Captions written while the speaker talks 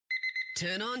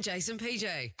Turn on Jason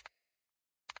PJ.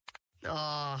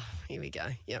 Oh, here we go.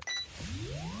 Yep.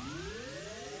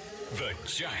 The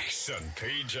Jason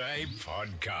PJ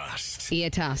Podcast. Ear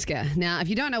Tasker. Now, if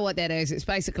you don't know what that is, it's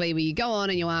basically where you go on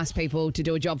and you ask people to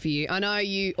do a job for you. I know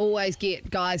you always get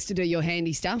guys to do your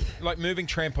handy stuff. Like moving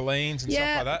trampolines and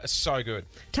stuff like that. It's so good.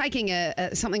 Taking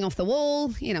something off the wall,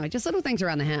 just little things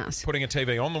around the house. Putting a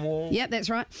TV on the wall. Yep,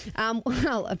 that's right.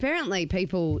 Well, apparently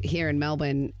people here in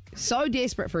Melbourne, so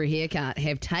desperate for a haircut,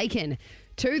 have taken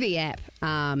to the app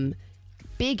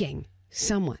begging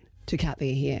someone to cut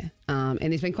their hair. And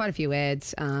there's been quite a few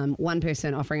ads. One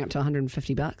person offering up to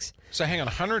 $150. So hang on,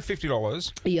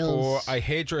 $150 Yes. for a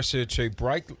hairdresser to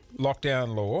break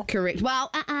lockdown law. Correct.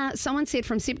 Well, someone said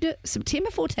from September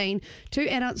 14, 2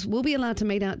 adults will be allowed to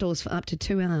meet outdoors for up to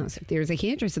 2 hours. If there is a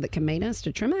hairdresser that can meet us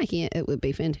to trim our hair, it would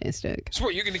be fantastic. So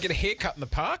what, you're going to get a haircut in the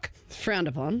park? Frowned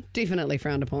upon. Definitely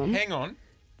frowned upon. Hang on.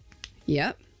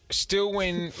 Yep. Still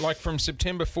when, like from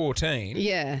September 14,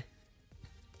 Yeah.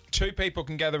 2 people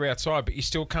can gather outside, but you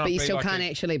still can't But you be still like can't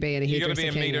actually be in a You've hairdresser. got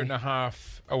to be a metre and a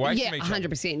half away Yeah, from each other.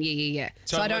 100%. Yeah.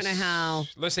 So I don't know how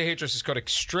Unless the hairdresser's got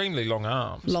extremely long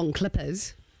arms. long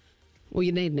clippers. Well,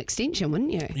 you'd need an extension,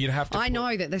 wouldn't you? You'd have to I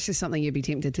know that this is something you'd be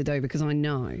tempted to do because I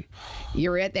know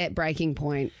you're at that breaking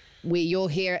point where your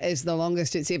hair is the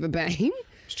longest it's ever been.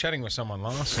 I was chatting with someone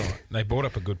last night. They brought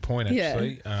up a good point, Yeah.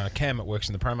 actually. Cam that works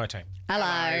in the promo team.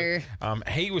 Hello.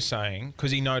 He was saying,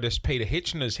 because he noticed Peter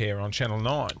Hitchener's hair on Channel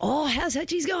 9. Oh, how's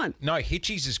Hitchies going? No,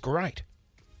 Hitchies is great.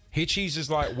 Hitchies is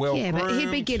like well Yeah, but he'd be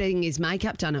groomed. getting his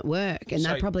makeup done at work and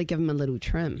So- they'd probably give him a little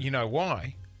trim. You know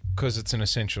why? Because it's an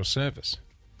essential service.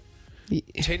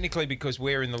 Technically, because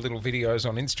we're in the little videos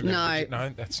on Instagram. No.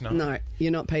 No, that's not. No,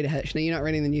 you're not Peter Hitchner. You're not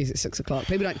reading the news at 6 o'clock.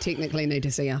 People don't technically need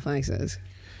to see our faces.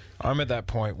 I'm at that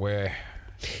point where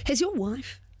Has your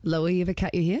wife, Louie, ever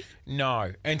cut your hair?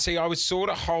 no. And see, I was sort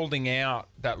of holding out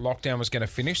that lockdown was going to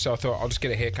finish, so I thought I'll just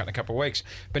get a haircut in a couple of weeks.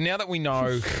 But now that we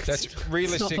know that's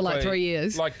realistically... for like 3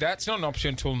 years. Like, that's not an option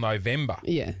until November.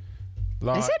 Yeah.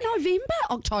 Like, Is it November?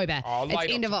 October. Oh, it's late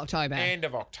end of October. End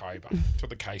of October, till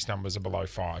the case numbers are below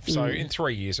 5. So in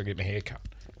 3 years, I'll get my hair cut.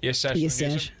 Yes, Sash? Yes,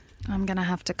 Newsom? Sash. I'm going to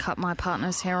have to cut my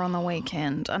partner's hair on the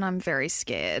weekend, and I'm very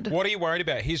scared. What are you worried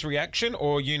about? His reaction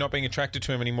or you not being attracted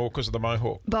to him anymore because of the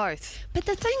mohawk? Both. But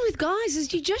the thing with guys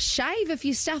is you just shave if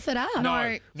you stuff it up.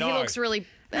 No. He looks really...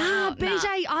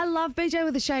 BJ, I love BJ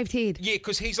with a shaved head. Yeah,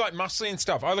 because he's like muscly and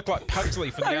stuff. I look like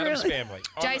Pugsley from the Addams Family.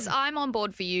 Jace, I'm on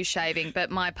board for you shaving, but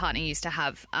my partner used to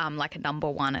have like a number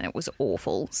 1 and it was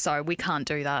awful, so we can't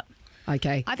do that.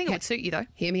 Okay. I think it would suit you though.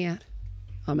 Hear me out.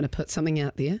 I'm going to put something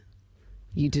out there.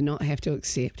 You do not have to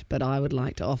accept, but I would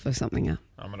like to offer something up.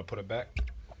 I'm going to put it back.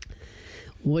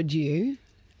 Would you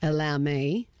allow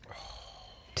me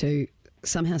to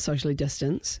somehow socially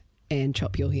distance and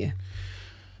chop your hair?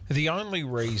 The only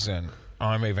reason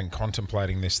I'm even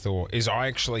contemplating this thought is I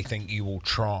actually think you will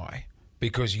try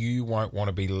because you won't want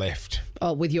to be left.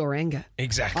 Oh, with your anger.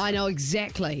 Exactly. I know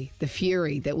exactly the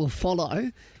fury that will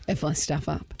follow if I stuff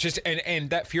up. Just and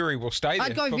that fury will stay there.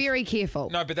 I'd go for, very careful.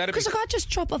 No, but that'd be- because I can't just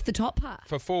chop off the top part.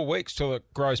 for 4 weeks till it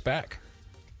grows back.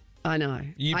 I know.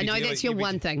 You'd I be know dealing- that's your you'd be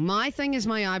one thing. My thing is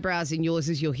my eyebrows and yours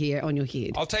is your hair on your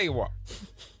head. I'll tell you what.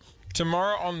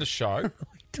 Tomorrow on the show,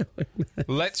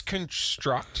 let's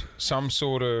construct some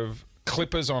sort of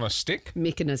clippers on a stick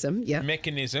Mechanism, yeah.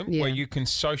 mechanism Yeah. where you can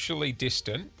socially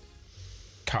distant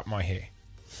cut my hair.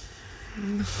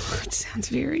 It sounds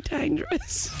very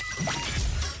dangerous.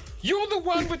 You're the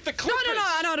one with the clippers. No,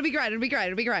 I know, it'll be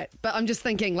great. But I'm just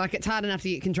thinking, like, it's hard enough to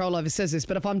get control over scissors,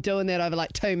 but if I'm doing that over,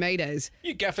 like, 2 metres,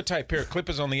 You gaffer tape pair of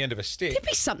clippers on the end of a stick. there'll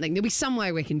be something. There'll be some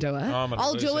way we can do it. I'm gonna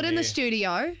I'll lose do it it in the here.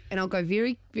 studio, and I'll go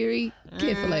very, very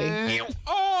carefully.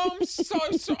 Oh, I'm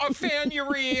so I found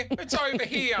your ear. It's over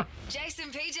here.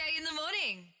 Jason PJ in the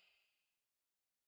morning.